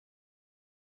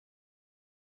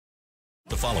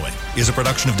following is a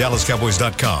production of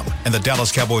DallasCowboys.com and the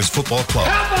Dallas Cowboys Football Club.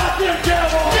 How about them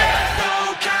Cowboys? Yeah,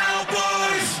 go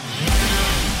Cowboys!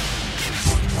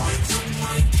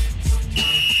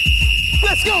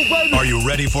 Let's go, baby! Are you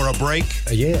ready for a break?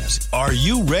 Yes. Are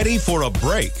you ready for a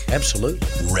break? Absolutely.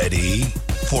 Ready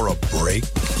for a break?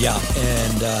 Yeah,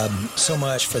 and so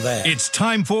much for that. It's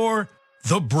time for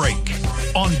The Break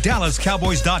on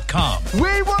DallasCowboys.com.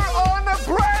 We were on the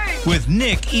break! With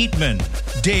Nick Eatman,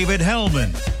 David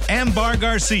Hellman, Ambar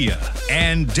Garcia,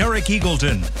 and Derek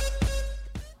Eagleton.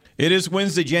 It is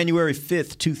Wednesday, January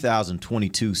 5th,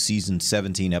 2022, Season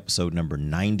 17, Episode number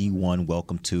 91.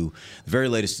 Welcome to the very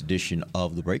latest edition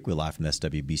of The Break. We're live from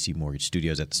SWBC Mortgage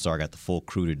Studios at the Star. Got the full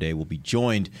crew today. We'll be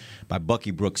joined by Bucky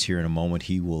Brooks here in a moment.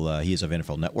 He is of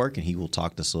NFL Network, and he will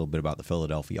talk to us a little bit about the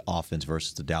Philadelphia offense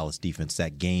versus the Dallas defense.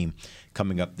 That game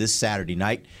coming up this Saturday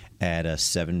night at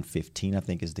 7:15, I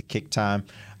think, is the kick time.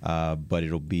 But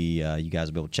it'll be you guys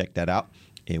will be able to check that out.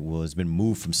 It's been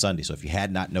moved from Sunday, so if you had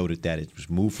not noted that, it was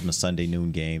moved from a Sunday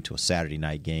noon game to a Saturday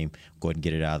night game. Go ahead and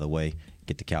get it out of the way.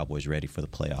 Get the Cowboys ready for the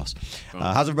playoffs.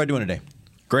 How's everybody doing today?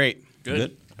 Great.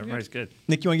 Good. Everybody's good.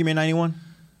 Nick, you want to give me a 91?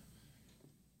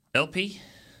 LP?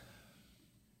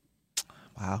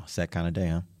 Wow, it's that kind of day,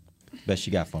 huh? Best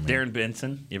you got for me. Darren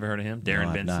Benson. You ever heard of him?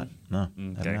 Darren Benson? No.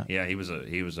 Okay. Yeah, he was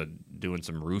doing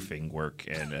some roofing work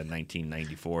in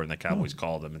 1994, and the Cowboys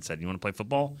called him and said, "You want to play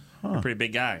football? You're a pretty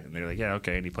big guy." And they're like, "Yeah,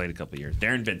 okay." And he played a couple of years.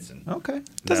 Darren Benson. Okay.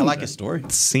 I like his story.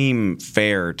 Seem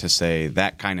fair to say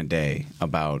that kind of day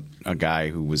about a guy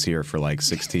who was here for like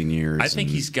 16 years. I think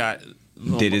he's got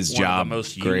did his one job of the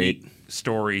most great. unique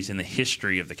stories in the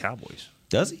history of the Cowboys.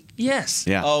 Does he? Yes.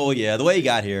 Yeah. Oh, yeah, the way he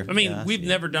got here. I mean, we've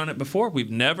never done it before.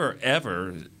 We've never,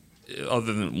 ever,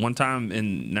 other than one time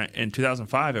in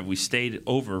 2005, have we stayed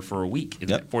over for a week in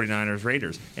the 49ers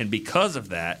Raiders. And because of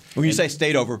that. When you say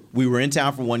stayed over, we were in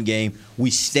town for one game.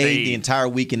 We stayed the entire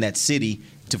week in that city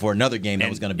for another game that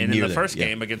was going to be near there. And in the first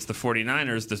game against the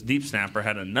 49ers, this deep snapper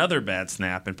had another bad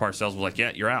snap, and Parcells was like,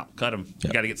 "Yeah, you're out. Cut him.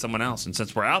 You got to get someone else." And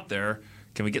since we're out there,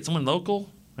 can we get someone local?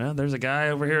 Well, there's a guy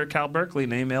over here at Cal Berkeley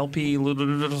named LP. And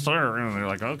they're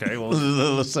like, okay, well,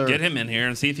 get him in here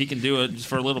and see if he can do it just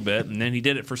for a little bit. And then he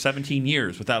did it for 17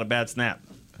 years without a bad snap.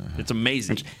 It's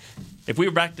amazing. If we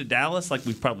were back to Dallas, like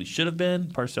we probably should have been,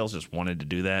 Parcells just wanted to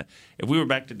do that. If we were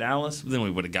back to Dallas, then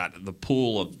we would have got the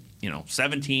pool of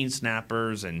 17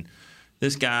 snappers and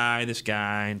this guy,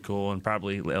 and cool, and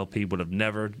probably LP would have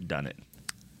never done it.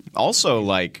 Also,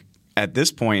 like, at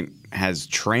this point, has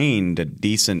trained a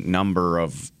decent number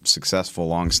of successful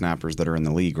long snappers that are in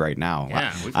the league right now.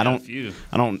 Yeah, we've got a few.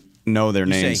 I don't know their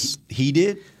You names. say he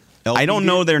did? LP I don't did?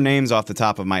 know their names off the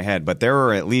top of my head, but there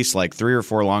are at least like 3 or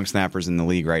 4 long snappers in the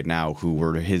league right now who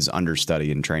were his understudy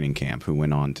in training camp who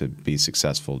went on to be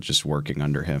successful just working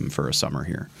under him for a summer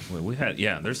here. Well,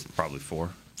 there's probably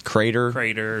 4.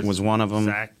 Crater was one of them.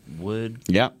 Zach Wood.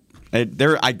 Yeah.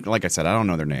 Like I said, I don't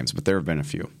know their names, but there have been a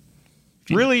few.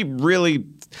 Really, really,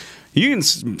 you can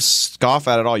scoff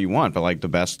at it all you want, but like the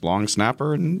best long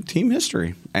snapper in team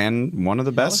history and one of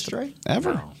the best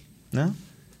ever. No?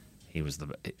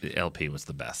 LP was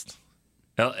the best.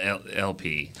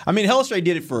 LP. I mean, Hellstray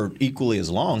did it for equally as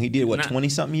long. He did,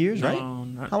 20-something years, right?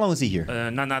 No, How long was he here?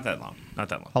 Not that long.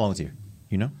 How long was he here?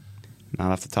 You know?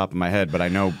 Not off the top of my head, but I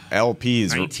know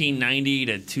LP's 1990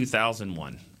 to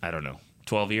 2001. I don't know.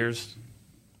 12 years?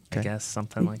 I guess,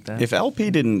 something like that. If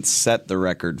LP didn't set the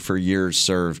record for years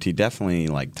served, he definitely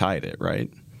tied it,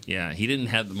 right? Yeah, he didn't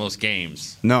have the most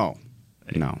games. No.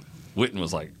 Witten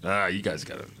was like, you guys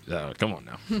got to, come on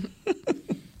now.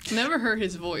 Never heard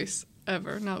his voice,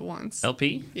 ever, not once.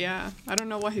 LP? Yeah, I don't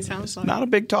know what he sounds like. Not a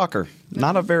big talker.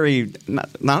 Not a very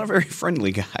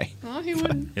friendly guy. Well, he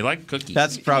wouldn't. He liked cookies.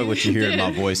 That's probably what you hear in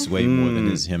my voice way more than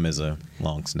is him as a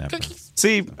long snapper.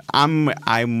 See, I'm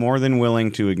more than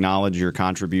willing to acknowledge your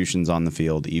contributions on the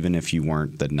field, even if you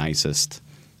weren't the nicest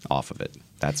off of it.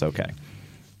 That's okay.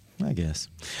 I guess.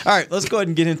 All right, let's go ahead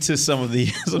and get into some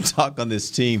talk on this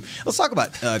team. Let's talk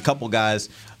about a couple guys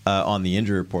on the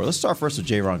injury report. Let's start first with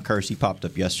Jaron Kearse. He popped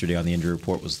up yesterday on the injury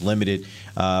report, was limited.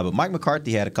 But Mike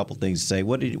McCarthy had a couple things to say.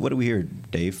 What did we hear,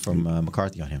 Dave, from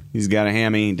McCarthy on him? He's got a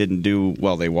hammy. He didn't do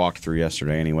well. They walked through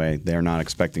yesterday anyway. They're not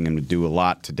expecting him to do a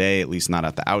lot today, at least not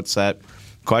at the outset.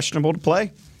 Questionable to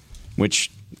play,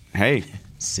 which, hey.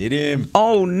 Sit him.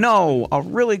 Oh, no. A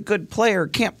really good player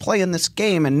can't play in this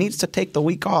game and needs to take the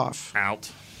week off.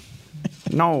 Out.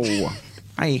 No.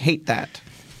 I hate that.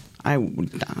 I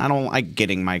don't like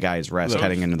getting my guys rest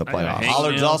heading into the playoffs.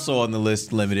 Pollard's also on the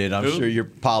list, limited. I'm sure you're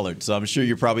Pollard, so I'm sure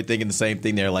you're probably thinking the same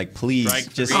thing there. Like, please,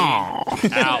 just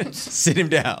out. sit him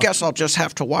down. Guess I'll just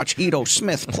have to watch Ito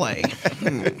Smith play.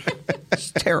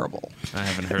 It's terrible. I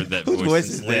haven't heard that Whose voice voice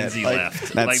since is that? Lindsay Like,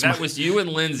 left. that's Like that my- was you and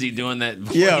Lindsay doing that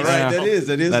voice. Yeah, right. That is.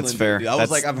 That's Lindsay. fair. I was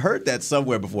That's- like, I've heard that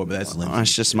somewhere before, but that's Lindsay.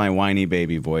 It's just my whiny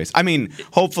baby voice. I mean,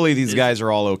 hopefully these guys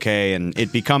are all okay, and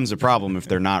it becomes a problem if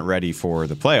they're not ready for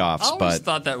the playoffs. I always But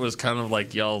thought that was kind of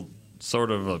like y'all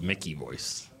sort of a Mickey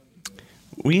voice.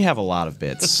 we have a lot of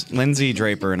bits. Lindsay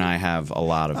Draper and I have a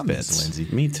lot of I miss bits.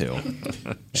 Lindsay. Me too.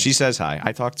 She says hi.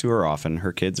 I talk to her often.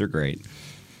 Her kids are great.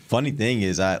 Funny thing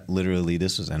is, I literally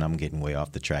and I'm getting way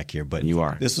off the track here, but You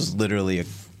are. This was literally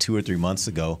 2 or 3 months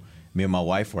ago. Me and my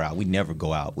wife were out. We never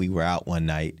go out. We were out one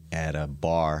night at a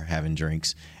bar having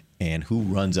drinks, and who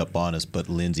runs up on us but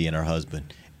Lindsay and her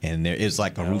husband? And there is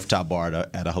like a rooftop bar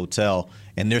at a hotel,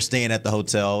 and they're staying at the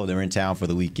hotel. They're in town for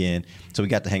the weekend, so we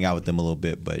got to hang out with them a little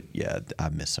bit. But yeah, I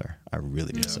miss her. I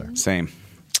really miss her. Same.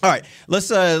 All right, let's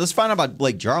find out about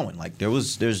Blake Jarwin. Like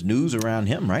there's news around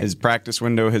him, right? His practice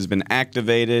window has been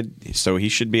activated, so he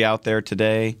should be out there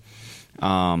today.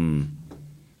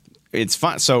 It's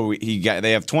fun. So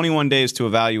they have 21 days to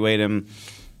evaluate him.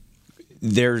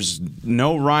 There's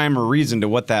no rhyme or reason to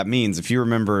what that means. If you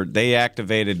remember, they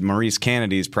activated Maurice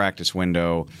Kennedy's practice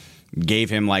window,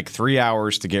 gave him like 3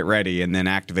 hours to get ready, and then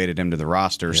activated him to the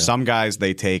roster. Yeah. Some guys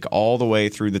they take all the way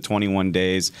through the 21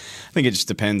 days. I think it just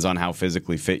depends on how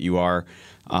physically fit you are.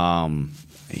 According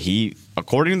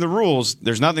to the rules,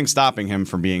 there's nothing stopping him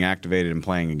from being activated and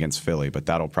playing against Philly, but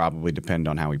that'll probably depend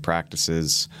on how he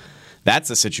practices.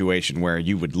 That's a situation where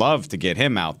you would love to get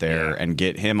him out there and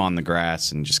get him on the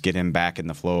grass and just get him back in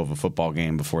the flow of a football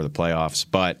game before the playoffs.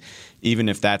 But even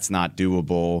if that's not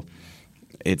doable,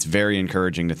 it's very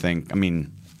encouraging to think, I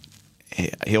mean,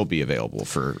 he'll be available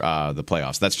for the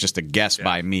playoffs. That's just a guess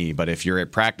by me. But if you're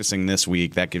practicing this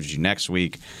week, that gives you next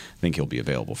week. I think he'll be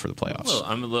available for the playoffs. Well,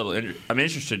 I'm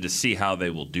interested to see how they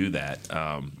will do that.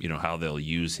 How they'll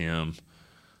use him.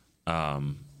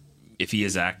 If he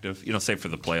is active, say for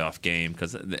the playoff game,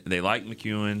 because they like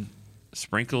McEwen.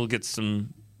 Sprinkle gets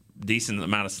some decent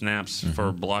amount of snaps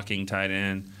for blocking tight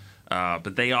end.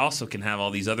 But they also can have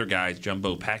all these other guys,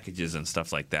 jumbo packages and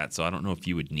stuff like that. So I don't know if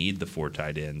you would need the 4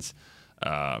 tight ends.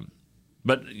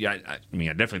 But yeah, I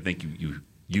definitely think you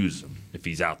use him if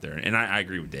he's out there. And I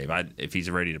agree with Dave. If he's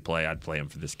ready to play, I'd play him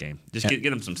for this game. Just get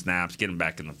him some snaps, get him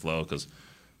back in the flow, because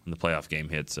when the playoff game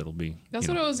hits, it'll be. That's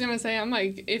what I was gonna say. I'm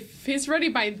like, if he's ready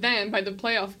by then, by the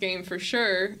playoff game for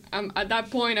sure. At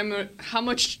that point, how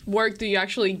much work do you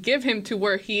actually give him to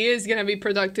where he is gonna be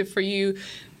productive for you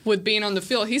with being on the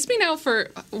field? He's been out for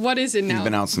what is it now? He's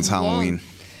been out since Halloween.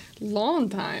 Long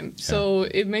time. Yeah. So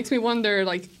it makes me wonder,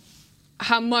 like,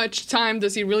 how much time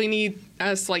does he really need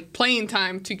as like playing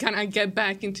time to kind of get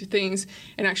back into things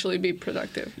and actually be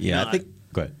productive? Yeah, I think.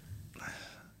 Go ahead.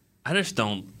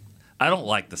 I don't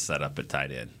like the setup at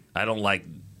tight end. I don't like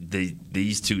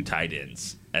these 2 tight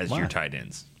ends as your tight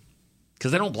ends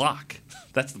because they don't block.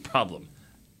 That's the problem.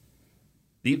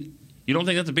 You don't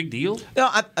think that's a big deal? No,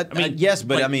 I mean yes,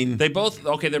 but like,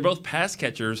 they're both pass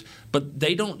catchers, but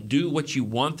they don't do what you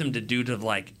want them to do to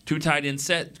like 2 tight end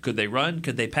set. Could they run?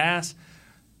 Could they pass?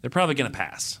 They're probably going to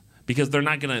pass because they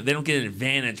don't get an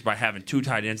advantage by having 2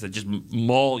 tight ends that just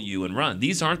maul you and run.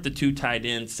 These aren't the 2 tight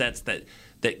end sets that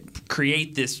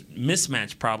create this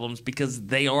mismatch problems because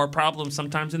they are problems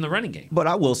sometimes in the running game. But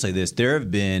I will say this.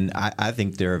 I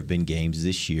think there have been games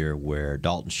this year where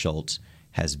Dalton Schultz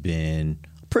has been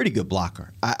a pretty good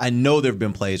blocker. I know there have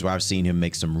been plays where I've seen him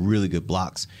make some really good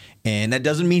blocks. And that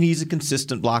doesn't mean he's a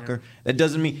consistent blocker. That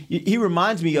doesn't mean – he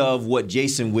reminds me of what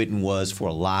Jason Witten was for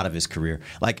a lot of his career.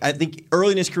 Like, I think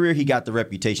early in his career, he got the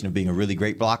reputation of being a really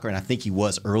great blocker, and I think he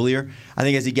was earlier. I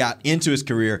think as he got into his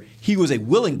career, he was a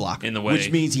willing blocker. In the way. Which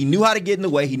means he knew how to get in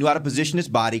the way. He knew how to position his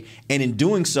body. And in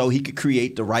doing so, he could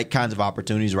create the right kinds of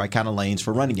opportunities, the right kind of lanes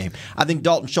for running game. I think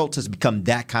Dalton Schultz has become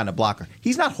that kind of blocker.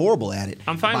 He's not horrible at it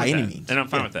I'm fine by with any that. means. And I'm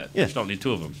fine with that. Yeah. Just don't need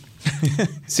 2 of them.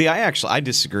 See, I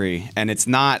disagree, and it's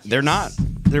not. They're not.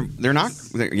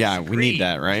 Yeah, we need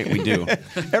that, right? We do.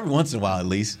 Every once in a while, at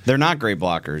least. They're not great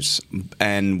blockers,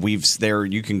 and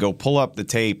you can go pull up the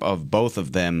tape of both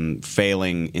of them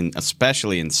failing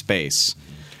especially in space,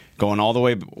 going all the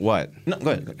way. What? No,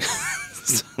 go ahead.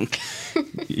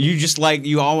 You just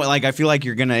I feel like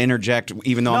you're going to interject,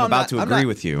 even though I'm about to agree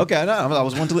with you. Okay, I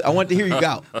want to hear you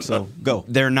out. So go.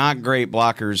 They're not great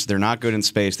blockers. They're not good in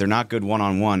space. They're not good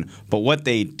one-on-one. But what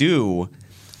they do,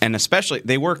 and especially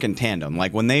they work in tandem.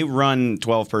 Like when they run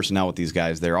 12 personnel with these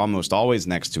guys, they're almost always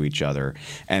next to each other,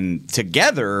 and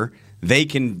together they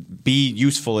can be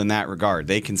useful in that regard.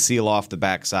 They can seal off the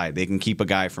backside. They can keep a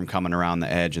guy from coming around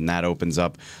the edge, and that opens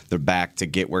up the back to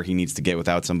get where he needs to get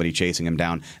without somebody chasing him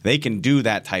down. They can do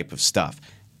that type of stuff.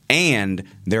 and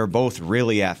they're both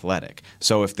really athletic.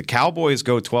 So if the Cowboys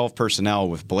go 12 personnel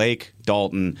with Blake,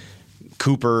 Dalton,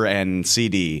 Cooper, and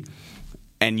CD,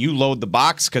 and you load the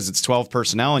box because it's 12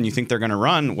 personnel and you think they're going to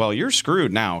run, well, you're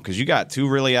screwed now because you got two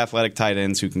really athletic tight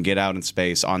ends who can get out in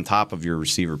space on top of your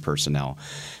receiver personnel.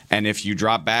 And if you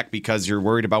drop back because you're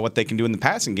worried about what they can do in the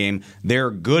passing game, they're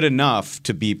good enough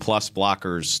to be plus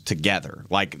blockers together.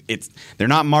 Like they're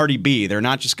not Marty B. They're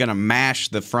not just going to mash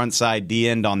the front side D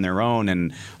end on their own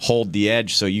and hold the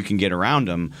edge so you can get around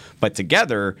them. But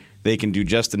together, they can do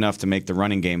just enough to make the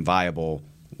running game viable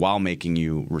while making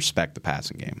you respect the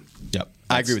passing game. Yep.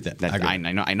 I agree with that. I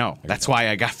know. That's why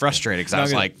I got frustrated because I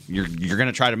was like, you're going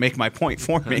to try to make my point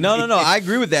for me. No. I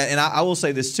agree with that. And I will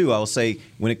say this, too. I will say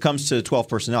when it comes to 12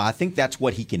 personnel, I think that's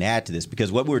what he can add to this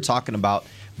because what we were talking about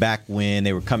back when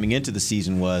they were coming into the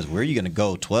season was where are you going to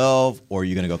go, 12 or are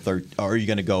you going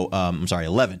to go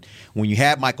 11? When you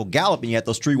had Michael Gallup and you had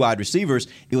those three wide receivers,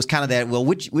 it was kind of that, well,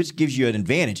 which gives you an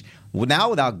advantage? Well, now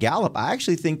without Gallup, I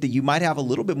actually think that you might have a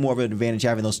little bit more of an advantage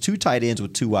having those two tight ends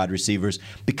with two wide receivers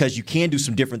because you can do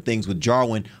some different things with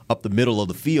Jarwin up the middle of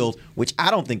the field, which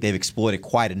I don't think they've exploited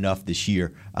quite enough this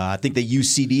year. I think they use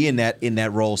CD in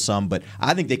that role some, but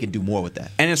I think they can do more with that.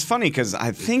 And it's funny because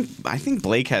I think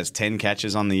Blake has 10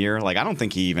 catches on the year. Like I don't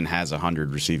think he even has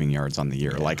 100 receiving yards on the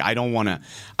year. Yeah. Like I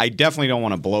definitely don't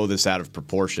want to blow this out of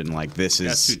proportion. Like this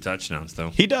is 2 touchdowns though.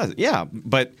 He does, yeah,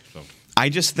 but. I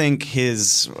just think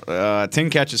his 10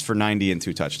 catches for 90 and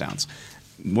 2 touchdowns.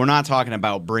 We're not talking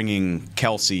about bringing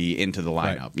Kelsey into the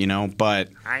lineup, but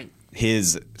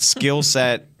his skill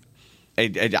set,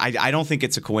 I don't think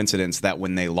it's a coincidence that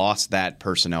when they lost that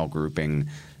personnel grouping,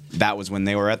 that was when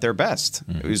they were at their best.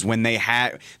 Mm-hmm. It was when they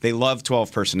love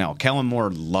 12 personnel. Kellen Moore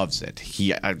loves it.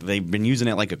 They've been using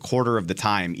it like a quarter of the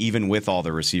time, even with all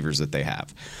the receivers that they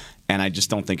have. And I just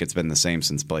don't think it's been the same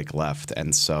since Blake left.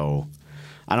 And so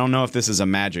I don't know if this is a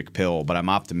magic pill, but I'm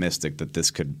optimistic that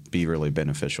this could be really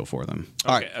beneficial for them.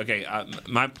 Okay.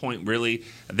 My point really,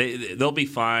 they'll be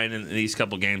fine in these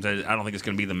couple games. I don't think it's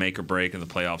going to be the make or break in the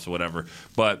playoffs or whatever.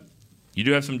 But you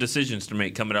do have some decisions to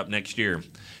make coming up next year.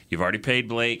 You've already paid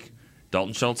Blake.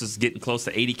 Dalton Schultz is getting close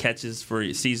to 80 catches for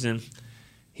a season.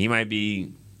 He might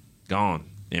be gone.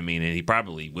 I mean, and he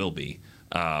probably will be.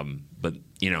 But,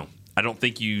 I don't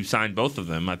think you signed both of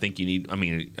them. I don't think you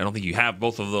have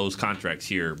both of those contracts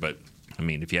here. But,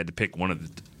 if you had to pick one of the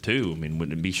two,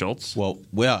 wouldn't it be Schultz? Well,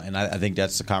 and I think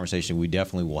that's the conversation we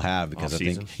definitely will have because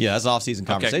off-season? That's an off-season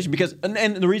conversation. Okay. Because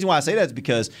and the reason why I say that is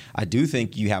because I do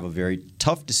think you have a very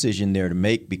tough decision there to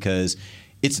make because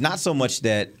it's not so much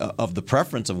that of the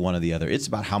preference of one or the other. It's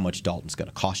about how much Dalton's going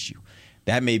to cost you.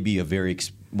 That may be a very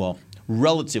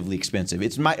relatively expensive.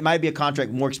 It might be a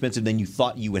contract more expensive than you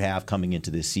thought you would have coming into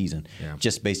this season,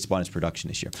 just based upon his production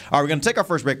this year. All right, we're going to take our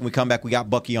first break. When we come back, we got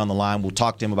Bucky on the line. We'll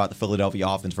talk to him about the Philadelphia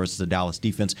offense versus the Dallas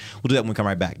defense. We'll do that when we come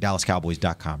right back.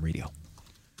 DallasCowboys.com radio.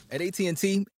 At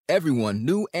AT&T, everyone,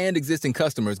 new and existing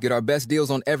customers, get our best deals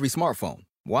on every smartphone.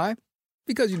 Why?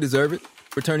 Because you deserve it.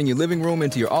 For turning your living room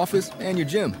into your office and your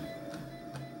gym.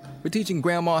 For teaching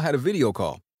Grandma how to video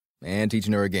call and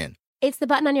teaching her again. It's the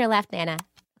button on your left, Nana.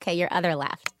 Okay, your other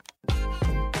left.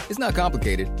 It's not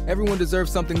complicated. Everyone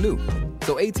deserves something new.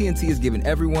 So AT&T is giving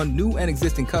everyone, new and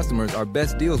existing customers, our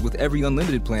best deals with every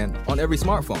unlimited plan on every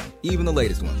smartphone, even the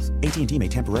latest ones. AT&T may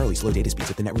temporarily slow data speeds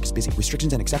if the network is busy.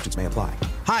 Restrictions and exceptions may apply.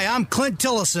 Hi, I'm Clint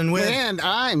Tillison with... And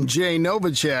I'm Jay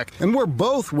Novacek. And we're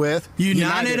both with...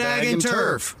 United Ag and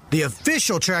Turf, the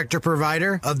official tractor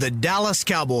provider of the Dallas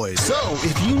Cowboys. So,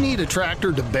 if you need a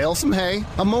tractor to bale some hay,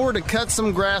 a mower to cut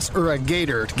some grass, or a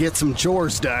gator to get some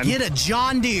chores done... Get a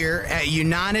John Deere at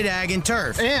United Ag and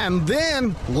Turf. And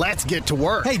then, let's get to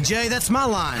work. Hey, Jay, that's my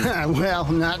line. Well,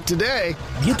 not today.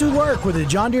 Get to work with a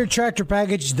John Deere tractor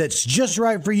package that's just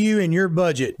right for you and your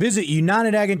budget. Visit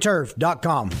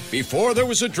UnitedAgAndTurf.com. Before there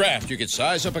was a draft, you could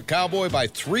size up a cowboy by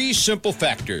 3 simple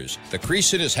factors: the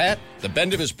crease in his hat, the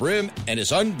bend of his brim, and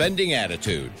his unbending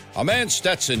attitude. A man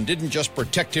Stetson didn't just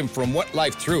protect him from what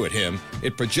life threw at him,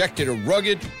 it projected a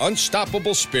rugged,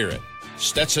 unstoppable spirit.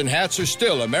 Stetson hats are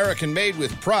still American-made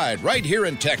with pride right here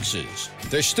in Texas.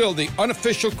 They're still the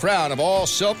unofficial crown of all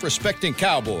self-respecting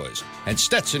cowboys, and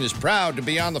Stetson is proud to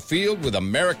be on the field with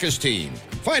America's team.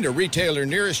 Find a retailer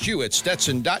nearest you at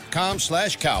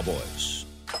Stetson.com/cowboys.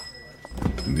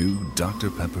 New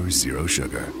Dr. Pepper Zero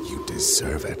Sugar. You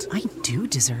deserve it. I do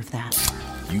deserve that.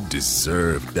 You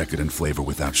deserve decadent flavor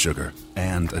without sugar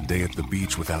and a day at the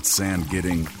beach without sand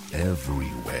getting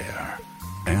everywhere.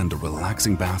 and a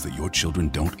relaxing bath that your children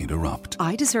don't interrupt.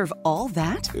 I deserve all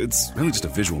that? It's really just a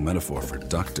visual metaphor for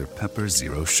Dr. Pepper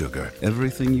Zero Sugar.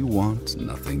 Everything you want,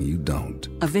 nothing you don't.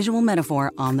 A visual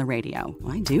metaphor on the radio.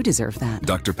 I do deserve that.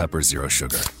 Dr. Pepper Zero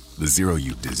Sugar. The zero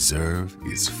you deserve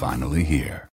is finally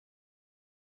here.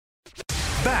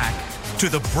 Back to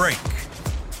the break.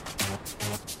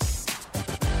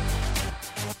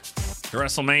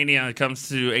 WrestleMania comes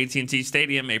to AT&T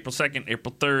Stadium April 2nd,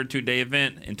 April 3rd, two-day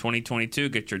event in 2022.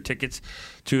 Get your tickets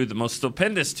to the most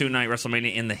stupendous two-night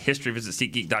WrestleMania in the history. Visit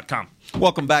SeatGeek.com.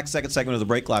 Welcome back. Second segment of the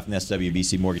break, live from the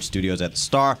SWBC Mortgage Studios at the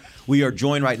Star. We are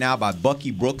joined right now by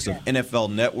Bucky Brooks of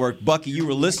NFL Network. Bucky, you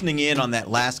were listening in on that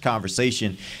last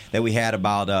conversation that we had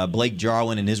about Blake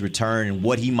Jarwin and his return and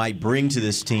what he might bring to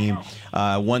this team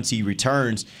once he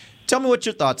returns. Tell me what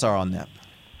your thoughts are on that.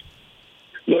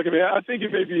 Look, I mean, I think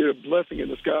it may be a blessing in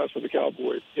disguise for the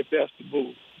Cowboys if that's the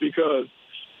move, because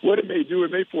what it may do,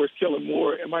 it may force Kellen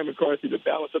Moore and Mike McCarthy to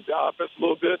balance up the offense a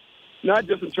little bit, not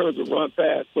just in terms of run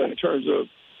pass, but in terms of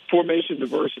formation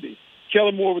diversity.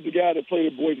 Kellen Moore was the guy that played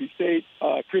at Boise State.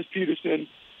 Chris Peterson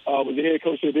was the head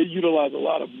coach there. They utilize a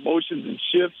lot of motions and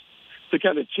shifts to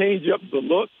kind of change up the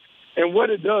look. And what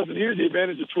it does, and here's the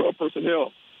advantage of 12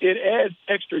 personnel, it adds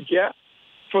extra gap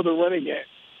for the running game.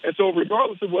 And so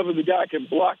regardless of whether the guy can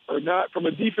block or not, from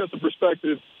a defensive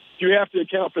perspective, you have to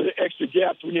account for the extra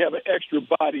gaps when you have an extra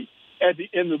body at the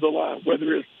end of the line,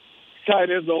 whether it's tight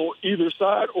ends on either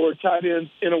side or tight ends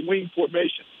in a wing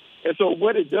formation. And so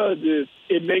what it does is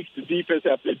it makes the defense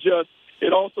have to adjust.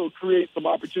 It also creates some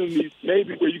opportunities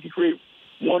maybe where you can create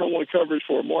one-on-one coverage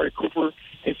for Amari Cooper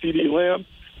and CeeDee Lamb.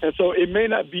 And so it may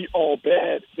not be all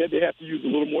bad that they have to use a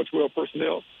little more 12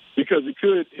 personnel, because it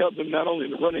could help them not only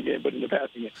in the running game but in the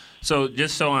passing game. So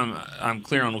just so I'm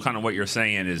clear on kind of what you're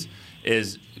saying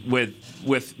is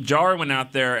with Jarwin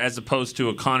out there as opposed to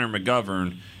a Connor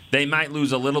McGovern, they might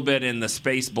lose a little bit in the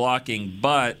space blocking,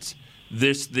 but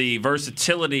the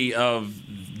versatility of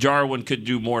Jarwin could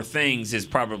do more things is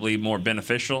probably more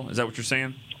beneficial. Is that what you're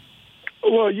saying?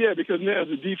 Well, yeah, because now as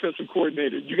a defensive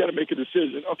coordinator, you got to make a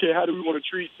decision. Okay, how do we want to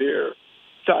treat their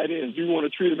tight ends? Do you want to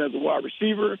treat them as a wide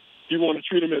receiver? Do you want to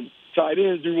treat them as tight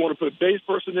ends? Do you want to put base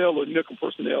personnel or nickel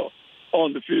personnel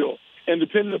on the field? And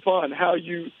depending upon how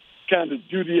you kind of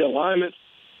do the alignments,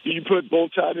 do you put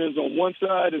both tight ends on one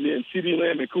side and then CeeDee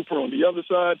Lamb and Cooper on the other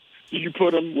side? Do you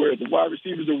put them where the wide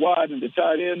receivers are wide and the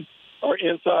tight ends are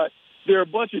inside? There are a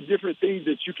bunch of different things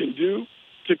that you can do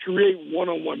to create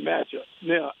one-on-one matchups.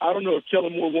 Now, I don't know if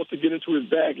Kellen Moore wants to get into his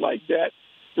bag like that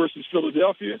versus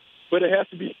Philadelphia, but it has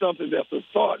to be something that's a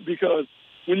thought, because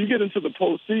when you get into the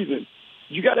postseason,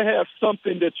 you got to have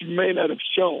something that you may not have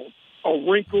shown, a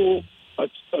wrinkle, a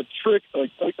trick,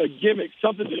 a gimmick,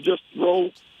 something to just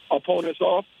throw opponents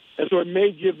off. And so it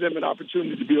may give them an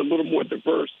opportunity to be a little more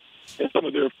diverse in some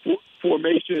of their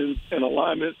formations and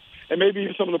alignments, and maybe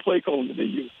even some of the play calling that they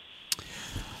use.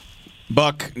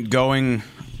 Buck, going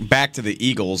back to the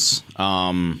Eagles,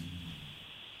 I'm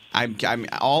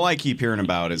all I keep hearing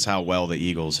about is how well the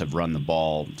Eagles have run the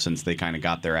ball since they kind of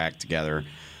got their act together.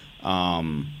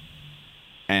 And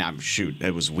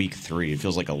it was week 3. It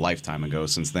feels like a lifetime ago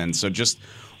since then. So just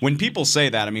when people say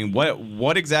that, I mean,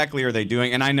 what exactly are they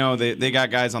doing? And I know they got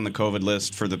guys on the COVID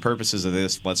list. For the purposes of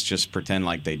this, let's just pretend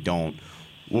like they don't.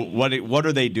 What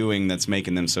are they doing that's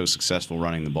making them so successful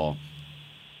running the ball?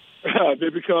 They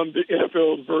become the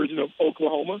NFL's version of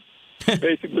Oklahoma.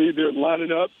 Basically, they're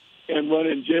lining up and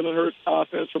running Jalen Hurts'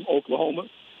 offense from Oklahoma.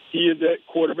 He is that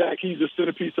quarterback. He's the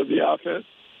centerpiece of the offense.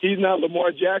 He's not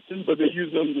Lamar Jackson, but they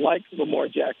use him like Lamar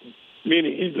Jackson,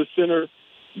 meaning he's the center,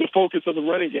 the focus of the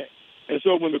running game. And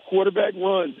so when the quarterback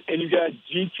runs and you got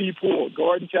GT pull,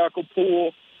 guard and tackle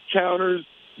pull, counters,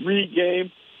 read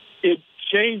game, it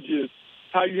changes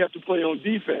how you have to play on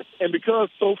defense. And because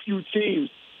so few teams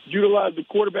utilize the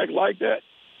quarterback like that,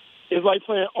 it's like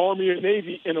playing Army or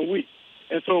Navy in a week.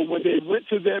 And so when they went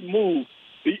to that move,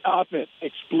 the offense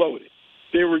exploded.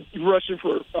 They were rushing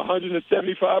for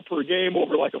 175 per game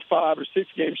over like a 5 or 6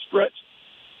 game stretch.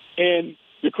 And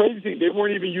the crazy thing, they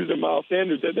weren't even using Miles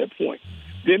Sanders at that point.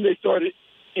 Then they started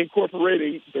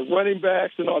incorporating the running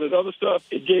backs and all that other stuff.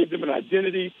 It gave them an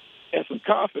identity and some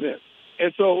confidence.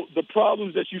 And so the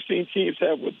problems that you've seen teams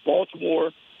have with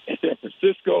Baltimore and San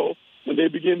Francisco, when they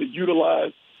begin to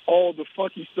utilize all the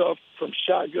funky stuff from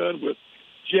shotgun with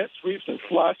jet sweeps and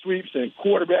fly sweeps and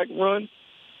quarterback runs,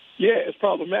 yeah, it's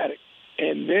problematic.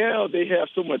 And now they have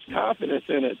so much confidence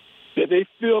in it that they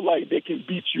feel like they can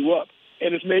beat you up.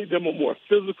 And it's made them a more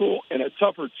physical and a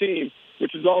tougher team,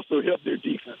 which has also helped their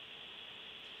defense.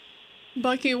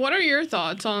 Bucky, what are your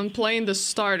thoughts on playing the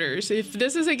starters? If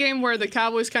this is a game where the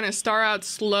Cowboys kind of start out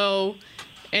slow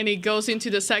and it goes into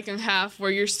the second half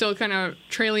where you're still kind of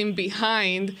trailing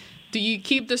behind, do you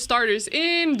keep the starters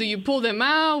in? Do you pull them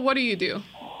out? What do you do?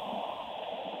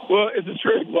 Well, it's a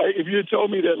trick. Like, if you had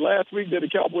told me that last week that the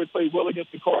Cowboys played well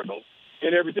against the Cardinals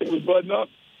and everything was buttoned up,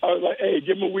 I was like, hey,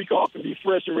 give them a week off and be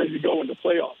fresh and ready to go in the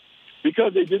playoffs.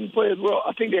 Because they didn't play as well,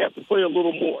 I think they have to play a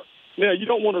little more. Now, you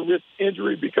don't want to risk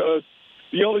injury because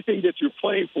the only thing that you're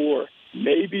playing for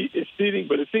maybe is seeding,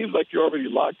 but it seems like you're already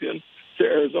locked in to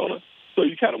Arizona. So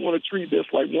you kind of want to treat this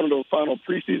like one of those final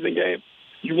preseason games.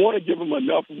 You want to give them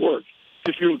enough work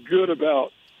to feel good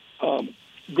about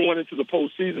going into the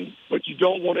postseason, but you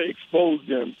don't want to expose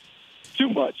them too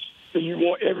much. So you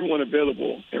want everyone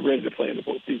available and ready to play in the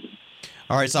postseason.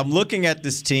 All right, so I'm looking at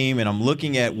this team, and I'm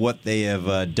looking at what they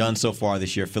have done so far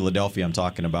this year, Philadelphia I'm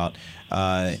talking about,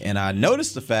 and I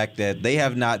noticed the fact that they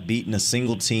have not beaten a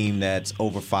single team that's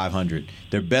over 500.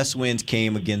 Their best wins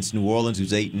came against New Orleans,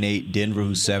 who's 8-8, Denver,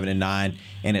 who's 7-9,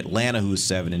 and Atlanta, who's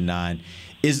 7-9.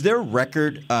 Is their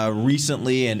record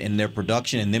recently and their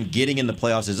production and them getting in the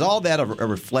playoffs, is all that a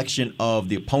reflection of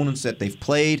the opponents that they've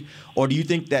played, or do you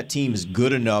think that team is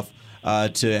good enough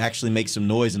to actually make some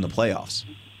noise in the playoffs?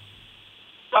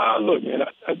 Look, man,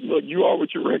 look, you are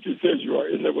what your record says you are.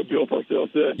 Isn't that what Bill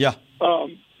Parcells said? Yeah.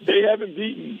 They haven't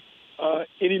beaten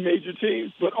any major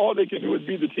teams, but all they can do is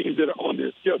beat the teams that are on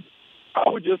their schedule. I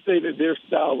would just say that their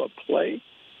style of play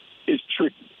is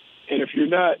tricky. And if you're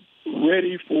not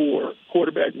ready for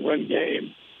quarterback run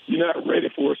game, you're not ready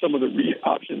for some of the read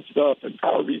option stuff and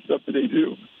power read stuff that they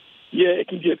do, yeah, it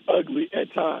can get ugly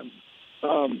at times.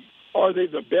 Are they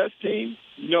the best team?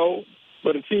 No.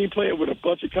 But a team playing with a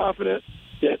bunch of confidence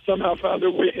that somehow found their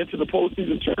way into the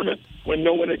postseason tournament when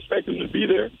no one expected them to be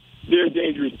there, they're a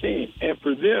dangerous team. And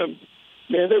for them,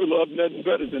 man, they would love nothing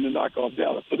better than to knock off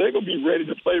Dallas. So they're going to be ready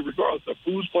to play regardless of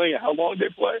who's playing and how long they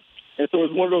play. And so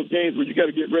it's one of those games where you got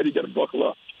to get ready, you got to buckle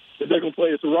up. If they're going to play,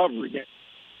 it's a rivalry game.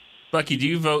 Bucky, do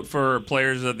you vote for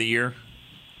Players of the Year?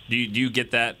 Do you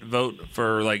get that vote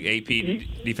for like AP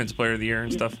Defensive Player of the Year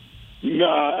and stuff?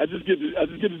 Nah, I just get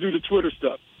to do the Twitter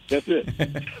stuff. That's it.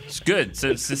 It's good.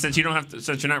 Since you don't have to,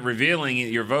 since you're not revealing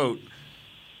your vote,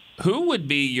 who would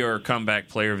be your comeback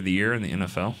player of the year in the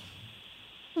NFL?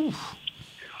 Oof.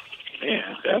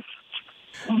 Man, that's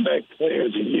comeback player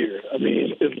of the year. I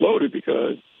mean, it's loaded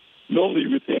because normally you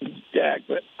would think Dak,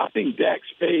 but I think Dak's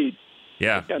fade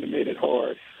kind of made it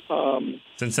hard.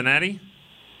 Cincinnati?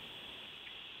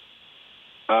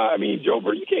 I mean, Joe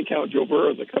Burrow. You can't count Joe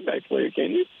Burrow as a comeback player,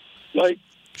 can you? Like,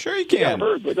 sure you can. He got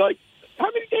hurt, but like, how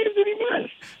many games did he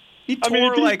miss? He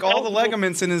tore all the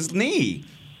ligaments in his knee.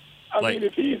 I mean,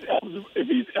 if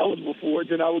he's eligible for it,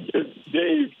 then I would give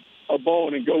Dave a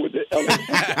bone and go with the eligible.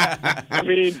 I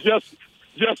mean,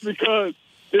 just because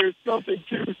there's something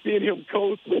to seeing him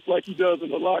coach look like he does in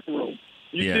the locker room.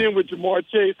 You see him with Jamar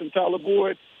Chase and Tyler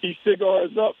Boyd. He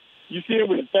cigars up. You see him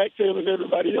with Zach Taylor and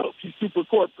everybody else. He's super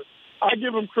corporate. I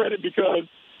give him credit because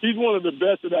he's one of the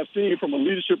best that I've seen from a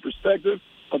leadership perspective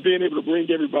of being able to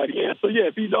bring everybody in. So, yeah,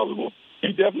 if he's eligible, he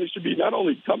definitely should be not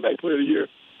only comeback player of the year,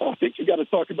 I think you got to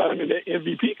talk about him in that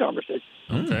MVP conversation.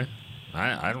 Okay.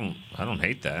 I don't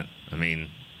hate that. I mean,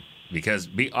 because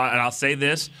and I'll say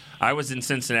this, I was in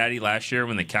Cincinnati last year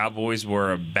when the Cowboys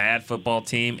were a bad football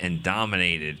team and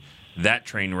dominated that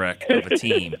train wreck of a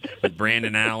team with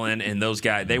Brandon Allen and those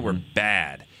guys. They were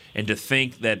bad. And to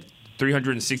think that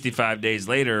 365 days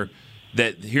later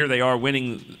that here they are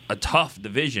winning a tough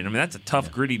division. I mean, that's a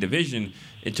tough, gritty division.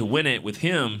 And to win it with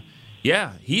him,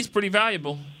 yeah, he's pretty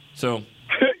valuable. So,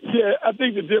 yeah, I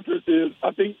think the difference is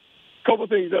a couple of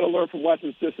things that I learned from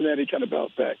watching Cincinnati kind of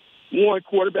bounce back. One,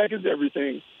 quarterback is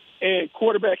everything, and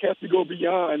quarterback has to go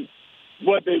beyond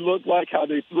what they look like, how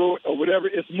they throw it, or whatever.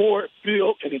 It's more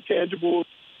feel and intangibles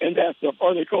and that stuff.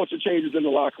 Are there culture changes in the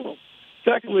locker room?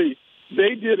 Secondly,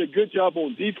 they did a good job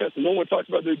on defense, and no one talks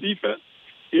about their defense.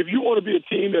 If you want to be a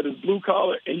team that is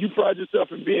blue-collar and you pride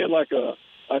yourself in being like a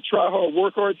try-hard,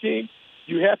 work-hard team,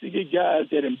 you have to get guys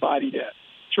that embody that.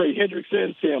 Trey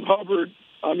Hendrickson, Sam Hubbard.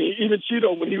 I mean, even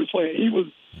Cheeto, when he was playing, he was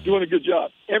doing a good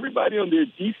job. Everybody on their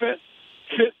defense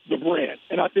fits the brand,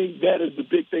 and I think that is the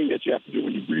big thing that you have to do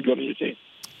when you rebuild your team.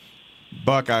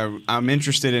 Buck, I'm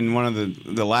interested in one of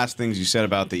the last things you said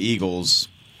about the Eagles.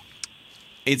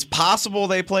 It's possible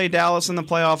they play Dallas in the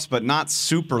playoffs, but not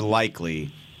super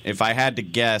likely. If I had to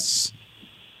guess,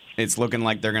 it's looking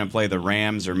like they're going to play the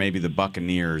Rams or maybe the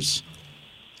Buccaneers.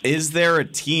 Is there a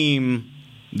team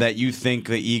that you think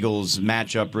the Eagles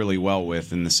match up really well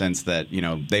with in the sense that, you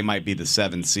know, they might be the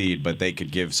 7th seed, but they could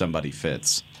give somebody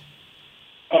fits?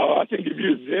 I think if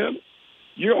you're them,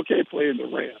 you're okay playing the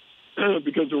Rams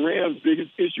because the Rams'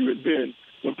 biggest issue has been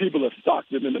when people have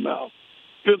socked them in the mouth.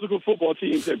 physical football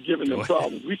teams have given them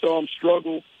problems. We saw them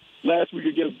struggle last week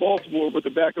against Baltimore with the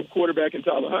backup quarterback in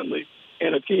Tyler Huntley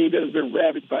and a team that has been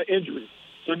ravaged by injuries.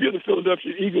 So if you're the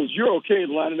Philadelphia Eagles, you're okay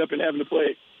lining up and having to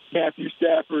play Matthew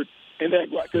Stafford and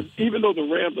that guy. Because even though the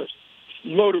Rams are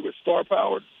loaded with star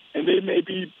power and they may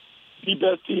be the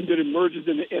best team that emerges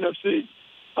in the NFC,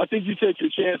 I think you take your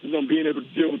chances on being able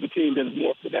to deal with a team that is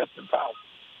more finesse than power.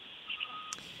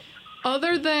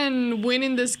 Other than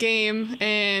winning this game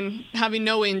and having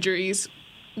no injuries,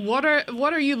 what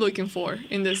are you looking for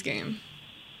in this game?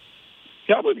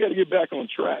 Cowboys got to get back on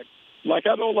track. Like,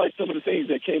 I don't like some of the things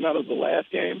that came out of the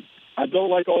last game. I don't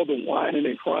like all the whining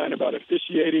and crying about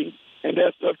officiating and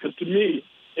that stuff, because to me,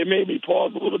 it made me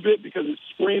pause a little bit because it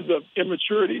screams of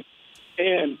immaturity.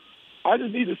 And I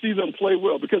just need to see them play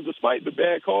well, because despite the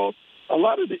bad calls, a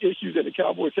lot of the issues that the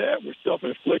Cowboys had were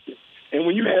self-inflicted. And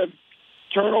when you have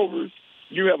turnovers,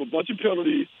 you have a bunch of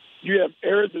penalties, you have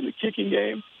errors in the kicking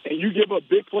game, and you give up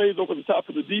big plays over the top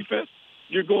of the defense,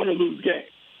 you're going to lose games.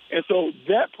 And so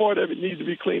that part of it needs to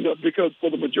be cleaned up, because for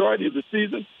the majority of the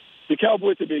season, the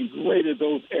Cowboys have been great at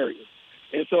those areas.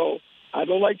 And so I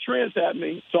don't like trends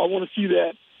happening, so I want to see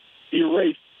that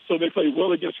erased so they play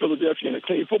well against Philadelphia in a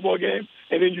clean football game,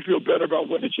 and then you feel better about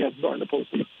what the chances are in the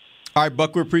postseason. All right,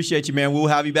 Buck, we appreciate you, man. We'll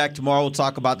have you back tomorrow. We'll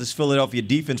talk about this Philadelphia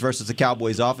defense versus the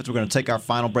Cowboys offense. We're going to take our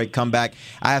final break, come back.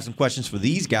 I have some questions for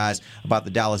these guys about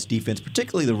the Dallas defense,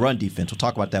 particularly the run defense. We'll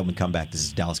talk about that when we come back. This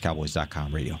is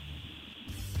DallasCowboys.com radio.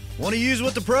 Want to use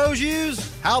what the pros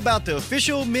use? How about the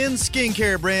official men's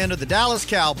skincare brand of the Dallas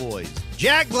Cowboys,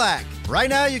 Jack Black? Right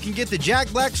now, you can get the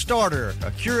Jack Black Starter,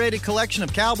 a curated collection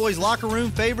of Cowboys locker room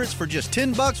favorites for just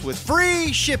 $10 with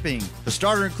free shipping. The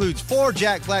starter includes 4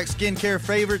 Jack Black skincare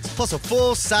favorites plus a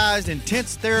full-sized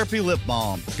intense therapy lip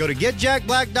balm. Go to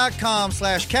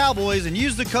getjackblack.com/Cowboys and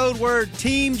use the code word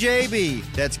TEAMJB.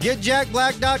 That's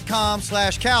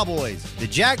getjackblack.com/Cowboys. The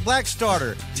Jack Black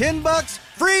Starter, $10,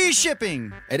 free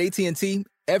shipping. At AT&T,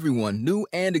 everyone, new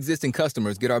and existing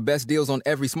customers, get our best deals on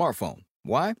every smartphone.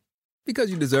 Why?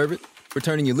 Because you deserve it. For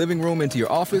turning your living room into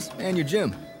your office and your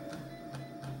gym.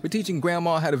 For teaching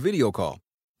Grandma how to video call.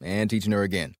 And teaching her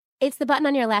again. It's the button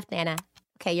on your left, Nana.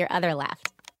 Okay, your other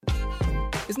left.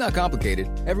 It's not complicated.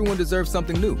 Everyone deserves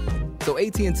something new. So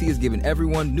AT&T is giving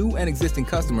everyone, new and existing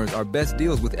customers, our best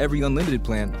deals with every unlimited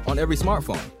plan on every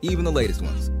smartphone, even the latest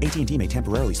ones. AT&T may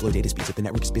temporarily slow data speeds if the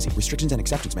network is busy. Restrictions and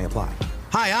exceptions may apply.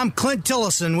 Hi, I'm Clint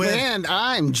Tillison with... And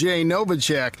I'm Jay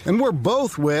Novacek, and we're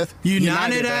both with...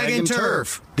 United Ag and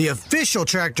Turf, the official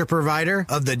tractor provider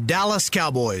of the Dallas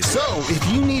Cowboys. So,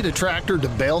 if you need a tractor to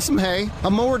bale some hay,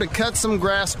 a mower to cut some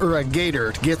grass, or a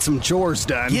gator to get some chores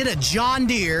done... Get a John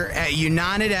Deere at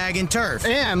United Ag and Turf.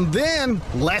 And then,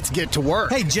 let's get to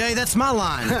work. Hey, Jay, that's my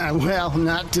line. Well,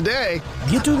 not today.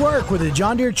 Get to work with a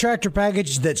John Deere tractor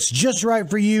package that's just right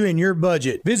for you and your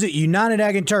budget. Visit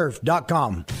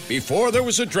UnitedAgAndTurf.com. Before there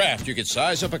was a draft, you could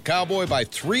size up a cowboy by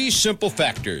 3 simple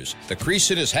factors: the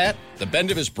crease in his hat, the bend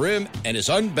of his brim, and his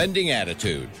unbending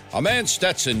attitude. A man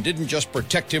Stetson didn't just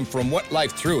protect him from what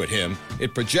life threw at him,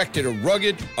 it projected a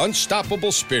rugged,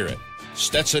 unstoppable spirit.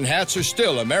 Stetson hats are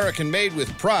still American-made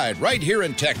with pride right here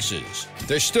in Texas.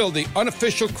 They're still the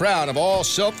unofficial crown of all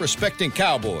self-respecting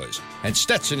cowboys, and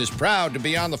Stetson is proud to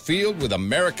be on the field with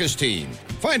America's team.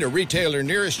 Find a retailer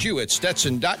nearest you at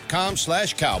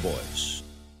Stetson.com/Cowboys.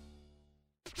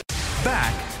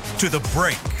 Back to the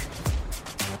break.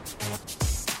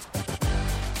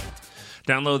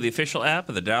 Download the official app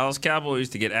of the Dallas Cowboys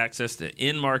to get access to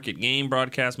in-market game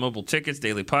broadcast, mobile tickets,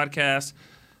 daily podcasts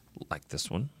like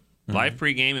this one, live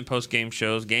pregame and postgame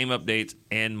shows, game updates,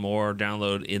 and more.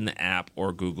 Download in the app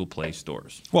or Google Play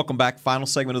stores. Welcome back. Final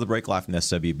segment of the break, live from the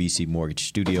SWBC Mortgage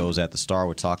Studios at the Star.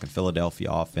 We're talking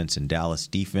Philadelphia offense and Dallas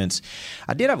defense.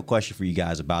 I did have a question for you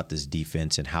guys about this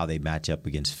defense and how they match up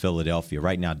against Philadelphia.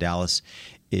 Right now, Dallas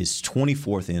is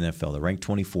 24th in the NFL. They're ranked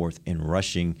 24th in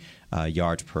rushing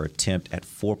yards per attempt at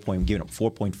giving up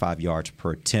 4.5 yards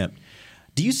per attempt.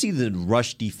 Do you see the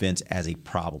rush defense as a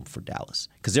problem for Dallas?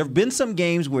 Because there have been some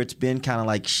games where it's been kind of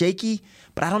like shaky,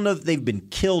 but I don't know if they've been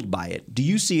killed by it. Do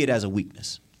you see it as a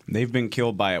weakness? They've been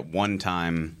killed by it one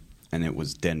time, and it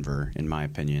was Denver, in my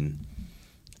opinion.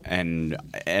 And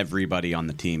everybody on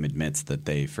the team admits that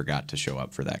they forgot to show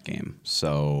up for that game.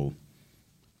 So,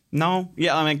 no.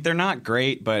 Yeah, I mean, they're not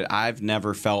great, but I've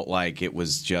never felt like it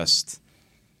was just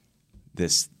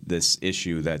this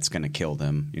issue that's going to kill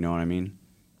them. You know what I mean?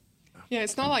 Yeah,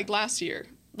 it's not like last year.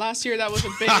 Last year, that was a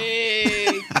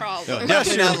big problem.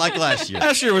 Definitely not like last year.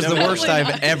 Last year was the worst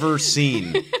I've ever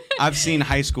seen. I've seen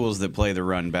high schools that play the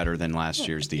run better than last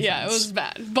year's defense. Yeah, it was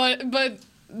bad. But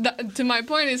to my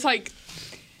point, it's like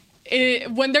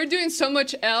when they're doing so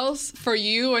much else for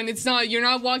you, and you're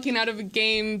not walking out of a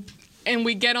game, and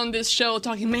we get on this show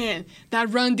talking, man, that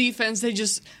run defense, they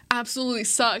just absolutely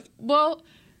suck. Well,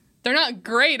 they're not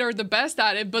great or the best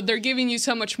at it, but they're giving you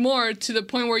so much more to the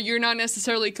point where you're not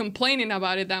necessarily complaining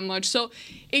about it that much. So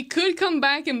it could come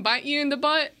back and bite you in the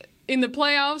butt in the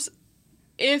playoffs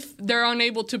if they're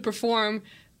unable to perform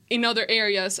in other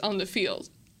areas on the field.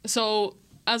 So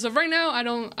as of right now, I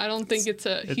don't think it's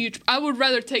a huge. I would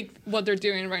rather take what they're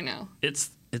doing right now. It's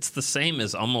the same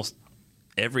as almost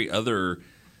every other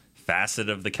facet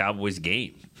of the Cowboys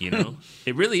game. You know,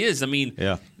 it really is. I mean,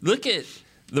 look at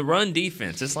the run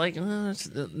defense. It's like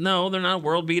no, they're not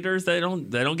world beaters. They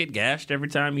don't get gashed every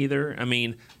time either. I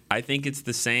mean, I think it's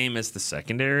the same as the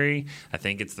secondary. I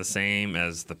think it's the same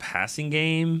as the passing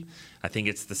game. I think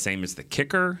it's the same as the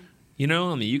kicker. You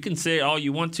know, I mean, you can say all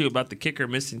you want to about the kicker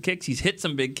missing kicks. He's hit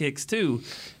some big kicks too,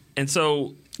 and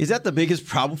so is that the biggest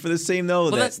problem for this team though?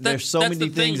 Well, there's so many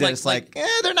things that it's like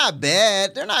they're not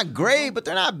bad, they're not great, but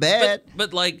they're not bad.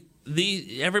 But like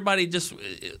everybody just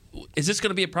is this going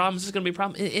to be a problem? Is this going to be a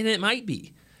problem? And it might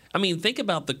be. I mean, think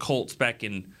about the Colts back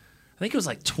in I think it was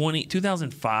like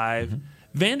 2005. Mm-hmm.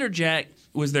 Vanderjagt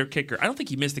was their kicker. I don't think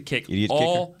he missed a kick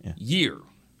all year.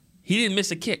 He didn't miss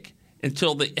a kick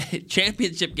until the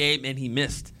championship game, and he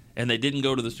missed, and they didn't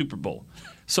go to the Super Bowl.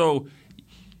 So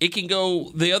it can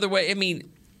go the other way. I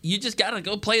mean, you just got to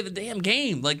go play the damn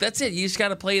game. Like, that's it. You just got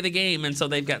to play the game. And so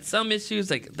they've got some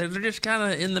issues. Like, they're just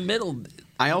kind of in the middle.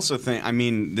 I also think, I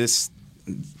mean, this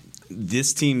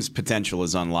team's potential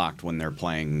is unlocked when they're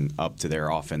playing up to their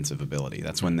offensive ability.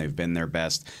 That's when they've been their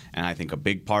best. And I think a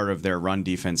big part of their run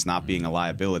defense not being a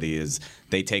liability is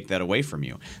they take that away from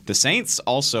you. The Saints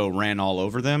also ran all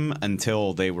over them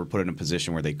until they were put in a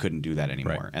position where they couldn't do that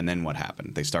anymore. Right. And then what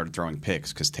happened? They started throwing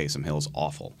picks because Taysom Hill's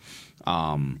awful.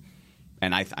 And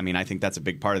I think that's a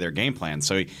big part of their game plan.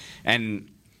 So,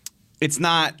 and it's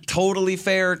not totally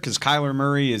fair because Kyler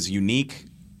Murray is unique.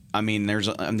 I mean, there's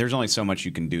only so much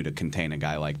you can do to contain a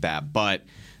guy like that. But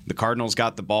the Cardinals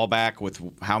got the ball back with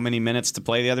how many minutes to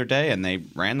play the other day, and they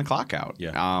ran the clock out.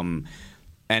 Yeah.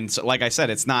 And so, like I said,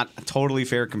 it's not a totally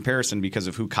fair comparison because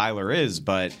of who Kyler is.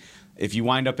 But if you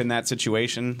wind up in that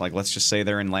situation, like let's just say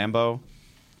they're in Lambeau,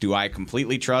 do I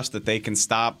completely trust that they can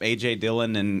stop A.J.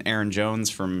 Dillon and Aaron Jones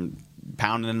from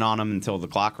pounding on them until the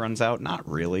clock runs out? Not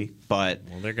really. But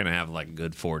they're going to have like a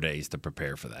good 4 days to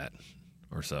prepare for that.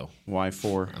 Or so. Why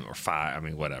 4? Or 5. I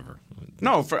mean, whatever.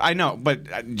 No, I know, but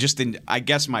I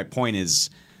guess my point is,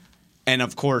 and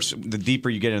of course, the deeper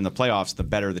you get in the playoffs, the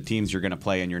better the teams you're going to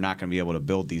play, and you're not going to be able to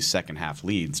build these second half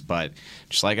leads. But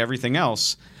just like everything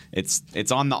else, it's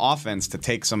on the offense to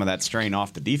take some of that strain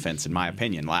off the defense, in my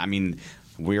opinion. I mean,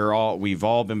 we've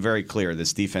all been very clear.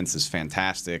 This defense is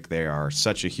fantastic. They are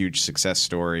such a huge success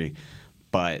story,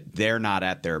 but they're not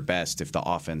at their best if the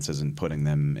offense isn't putting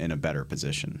them in a better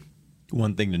position.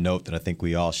 One thing to note that I think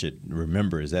we all should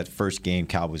remember is that first game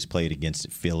Cowboys played against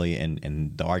Philly,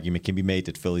 and the argument can be made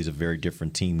that Philly's a very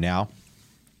different team now.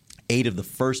 8 of the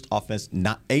first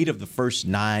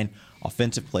 9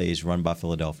 offensive plays run by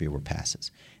Philadelphia were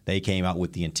passes. They came out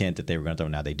with the intent that they were going to throw.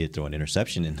 Now they did throw an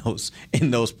interception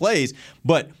in those plays,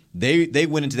 but they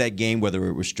went into that game, whether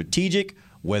it was strategic,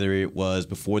 whether it was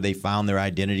before they found their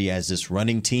identity as this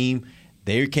running team,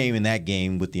 they came in that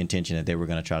game with the intention that they were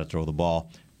going to try to throw the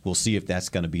ball. We'll see if that's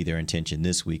going to be their intention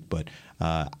this week, but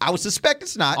I would suspect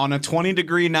it's not. On a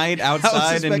 20-degree night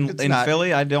outside in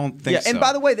Philly, I don't think so. And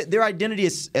by the way, their identity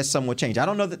has somewhat changed. I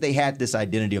don't know that they had this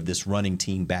identity of this running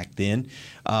team back then,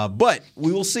 but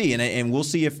we will see, and we'll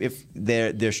see if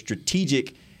they're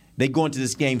strategic. They go into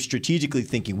this game strategically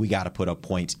thinking we got to put up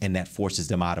points, and that forces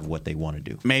them out of what they want to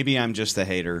do. Maybe I'm just a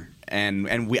hater,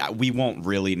 and we won't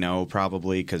really know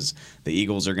probably because the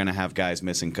Eagles are going to have guys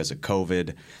missing because of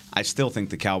COVID. I still think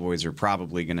the Cowboys are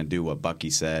probably going to do what Bucky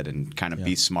said and kind of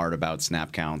be smart about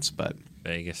snap counts. But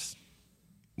Vegas,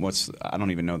 I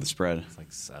don't even know the spread. It's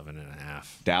like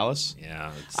 7.5. Dallas?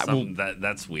 Yeah,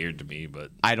 that's weird to me,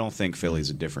 but I don't think Philly's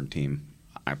a different team.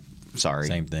 I'm sorry.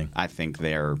 Same thing. I think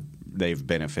they've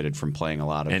benefited from playing a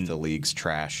lot of the league's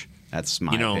trash. That's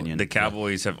my opinion. The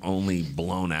Cowboys have only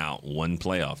blown out one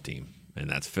playoff team, and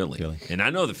that's Philly. And I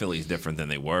know the Philly's different than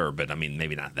they were, but I mean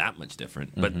maybe not that much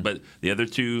different. Mm-hmm. But the other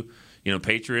two,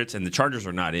 Patriots and the Chargers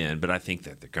are not in, but I think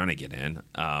that they're going to get in.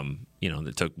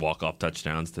 They took walk-off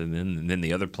touchdowns and then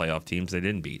the other playoff teams they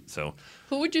didn't beat. So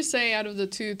who would you say out of the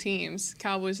two teams,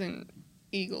 Cowboys and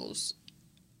Eagles,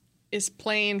 is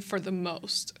playing for the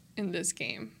most in this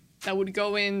game? That would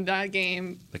go in that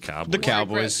game. The Cowboys.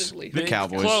 The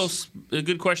Cowboys. Close. A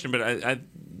good question, but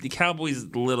the Cowboys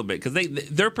a little bit because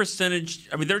their percentage.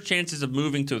 I mean, their chances of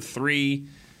moving to 3-2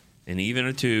 and even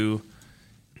a 2,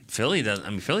 Philly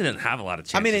doesn't have a lot of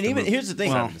chances. I mean, and to even move here's the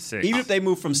thing: 7 to 6. even if they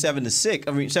move from 7 to 6,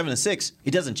 I mean 7-6,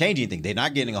 it doesn't change anything. They're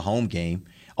not getting a home game.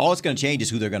 All it's going to change is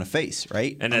who they're going to face,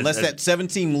 right? And unless that 7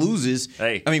 team loses,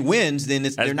 wins, then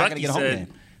they're not going to get a home game.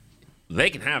 They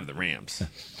can have the Rams,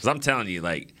 because I'm telling you,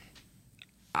 like,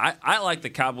 I like the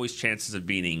Cowboys' chances of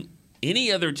beating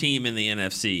any other team in the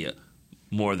NFC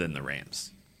more than the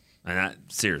Rams. And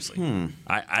seriously,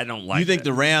 I don't like. You think that.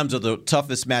 the Rams are the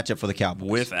toughest matchup for the Cowboys?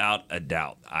 Without a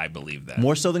doubt, I believe that.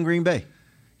 More so than Green Bay?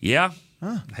 Yeah.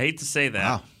 Hate to say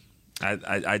that. Wow.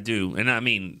 I do. And I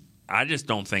mean, I just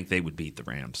don't think they would beat the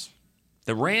Rams.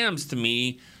 The Rams, to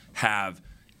me, have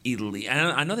elite.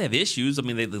 I know they have issues. I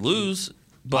mean, they lose.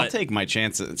 But I'll take my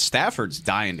chances. Stafford's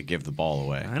dying to give the ball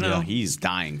away. I know. He's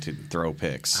dying to throw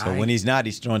picks. So when he's not,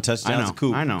 he's throwing touchdowns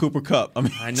to Cooper Kupp.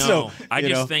 I know. I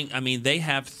just think, they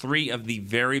have 3 of the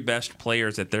very best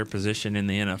players at their position in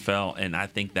the NFL, and I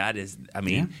think that is, and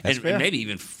maybe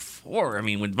even 4. I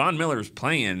mean, when Von Miller's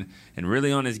playing and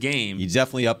really on his game, he's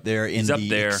definitely up there in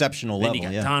the exceptional level.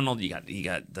 Then you got Donald, you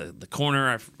got the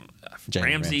corner,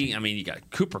 Ramsey. I mean, you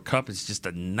got Cooper Kupp. It's just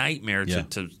a nightmare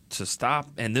to stop.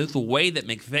 And the way that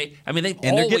McVay,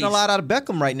 they're getting a lot out of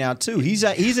Beckham right now too. He's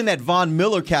in that Von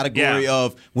Miller category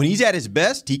of when he's at his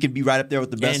best, he can be right up there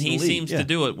with the best. And he in the league. seems to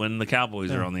do it when the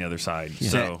Cowboys are on the other side. Yeah.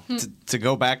 So to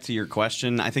go back to your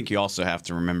question, I think you also have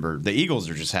to remember the Eagles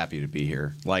are just happy to be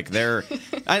here. Like they're,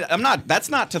 I'm not. That's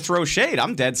not to throw shade.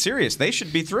 I'm dead serious. They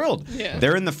should be thrilled. Yeah.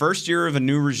 They're in the first year of a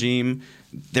new regime.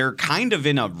 They're kind of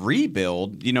in a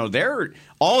rebuild. They're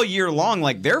all year long,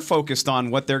 like they're focused on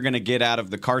what they're going to get out of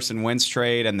the Carson Wentz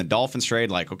trade and the Dolphins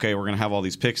trade. Like, okay, we're going to have all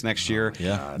these picks next year.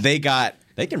 Yeah, they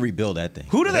can rebuild that thing.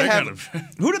 Who do they have?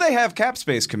 Who do they have cap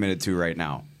space committed to right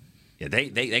now? Yeah,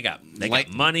 they got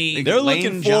money. They're Lane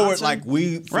looking forward Johnson? like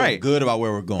we feel good about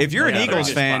where we're going. If you're an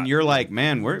Eagles fan, you're like,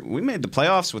 man, we made the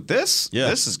playoffs with this. Yeah.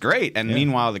 This is great. And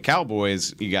meanwhile, the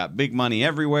Cowboys, you got big money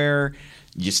everywhere.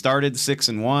 You started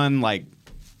 6-1. Like,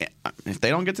 if they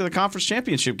don't get to the conference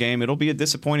championship game, it'll be a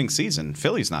disappointing season.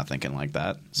 Philly's not thinking like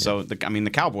that. So, the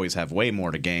Cowboys have way more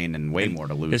to gain and way more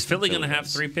to lose. Is Philly going to have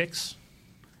 3 picks?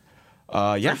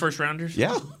 Yeah, 3 first rounders.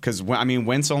 Yeah, because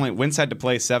Wentz had to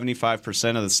play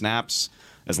 75% of the snaps.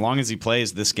 As long as he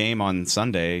plays this game on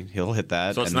Sunday, he'll hit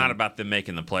that. So it's not about them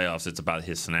making the playoffs; it's about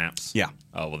his snaps. Yeah.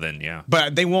 Oh well, then yeah.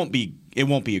 But they won't be. It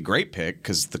won't be a great pick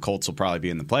because the Colts will probably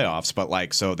be in the playoffs.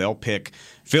 But so they'll pick.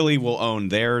 Philly will own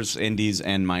theirs, Indy's,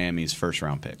 and Miami's first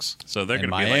round picks. So they're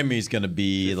going to be Miami's going to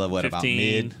be what 15, about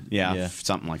mid? Yeah,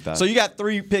 something like that. So you got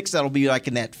 3 picks that'll be like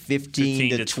in that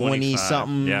 15 to 20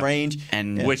 something range,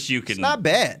 and which you can. It's not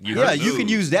bad. You can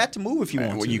use that to move if you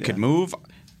want to. You could move.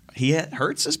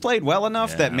 Hurts has played well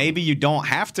enough that maybe you don't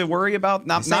have to worry about.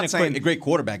 Not saying a great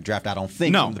quarterback draft. I don't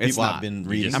think. No, from the it's people not. I've been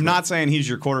reading. I'm not saying he's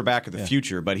your quarterback of the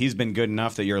future, but he's been good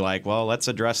enough that you're like, well, let's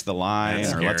address the line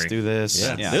or let's do this.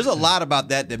 Yeah. There's a lot about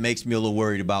that makes me a little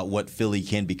worried about what Philly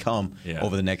can become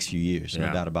over the next few years.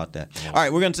 No doubt about that. Yeah. All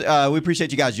right, we're we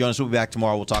appreciate you guys joining us. We'll be back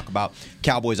tomorrow. We'll talk about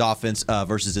Cowboys offense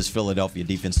versus this Philadelphia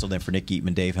defense. Till then, for Nick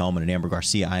Eatman, Dave Hellman, and Amber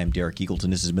Garcia, I am Derek Eagleton.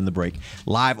 This has been The Break,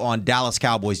 live on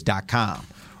DallasCowboys.com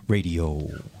radio.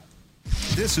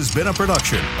 This has been a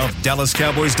production of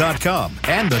DallasCowboys.com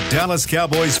and the Dallas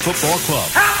Cowboys Football Club.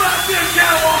 How about this, guys?